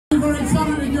very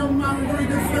talented young man, a very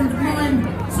good friend of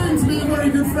mine, soon to be a very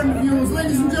good friend of yours.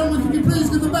 Ladies and gentlemen, can you please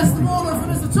give the best of all for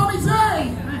Mr. Tommy T?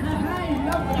 Hey,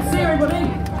 lovely to see everybody.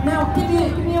 Now, give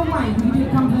me a wave if you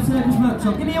didn't come to the Circus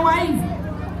Workshop. Give me a wave.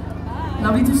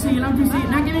 Lovely to see you, lovely to see you.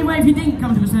 Now, give me a wave if you didn't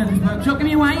come to the Circus Workshop. Give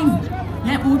me a wave.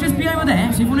 Yeah, we'll just be over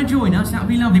there, so if you want to join us, that would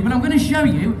be lovely. But I'm going to show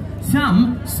you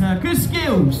some circus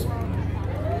skills.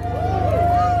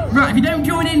 Right, if you don't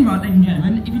join in, right, ladies and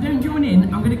gentlemen, if you don't join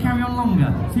in, I'm going to carry on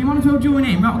longer. So you might as well join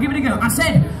in. Right, we'll give it a go. I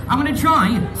said, I'm going to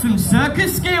try some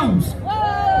circus skills.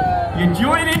 Whoa. You're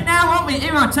joining in now, aren't we?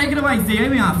 Here we are, take it away, Theo. Here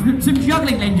we are. Some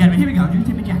juggling, ladies and gentlemen. Here we go. I'm going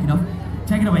to take my jacket off.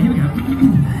 Take it away. Here we go.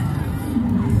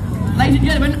 Ladies and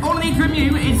gentlemen, all I need from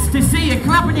you is to see you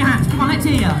clapping your hands. Come on, let's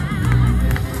hear you.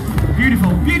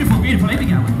 Beautiful, beautiful, beautiful. Here we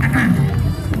go.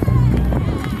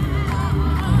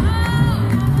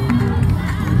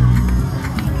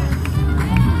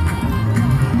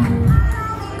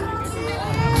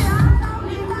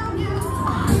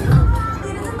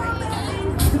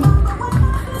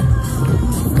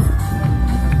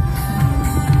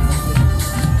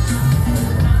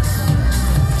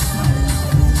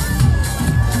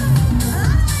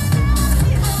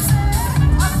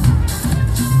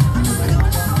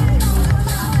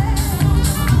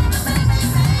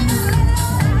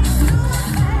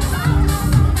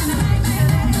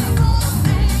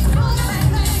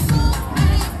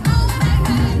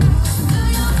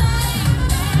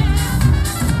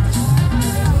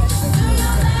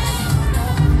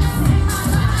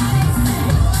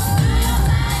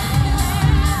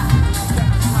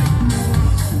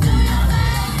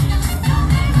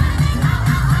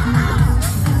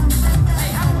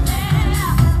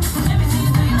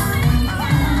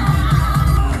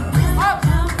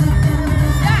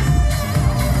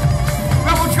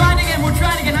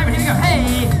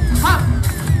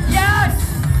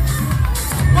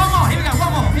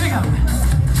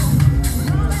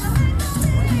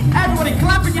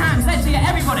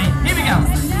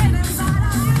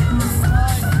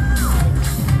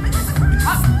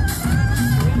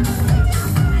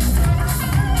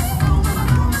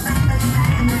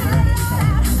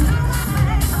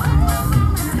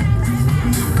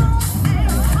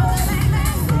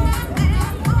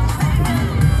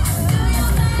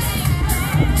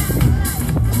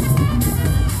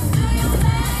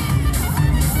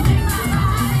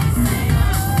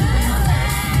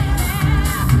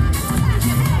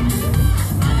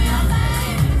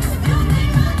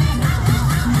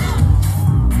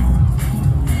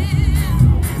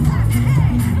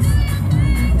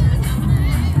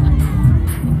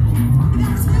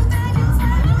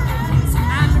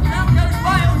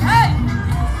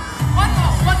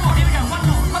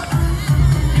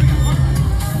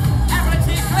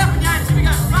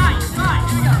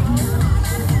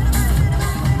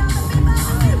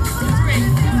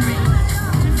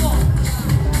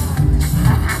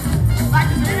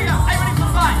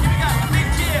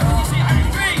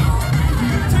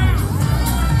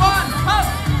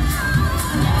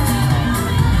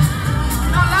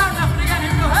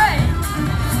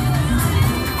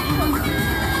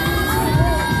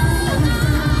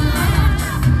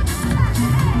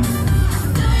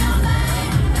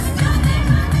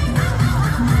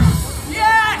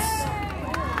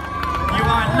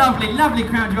 Lovely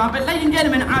crowd you are, but ladies and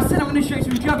gentlemen, I said I'm going to show you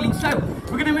some juggling, so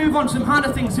we're going to move on to some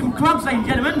harder things, some clubs, ladies and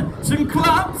gentlemen, some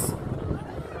clubs.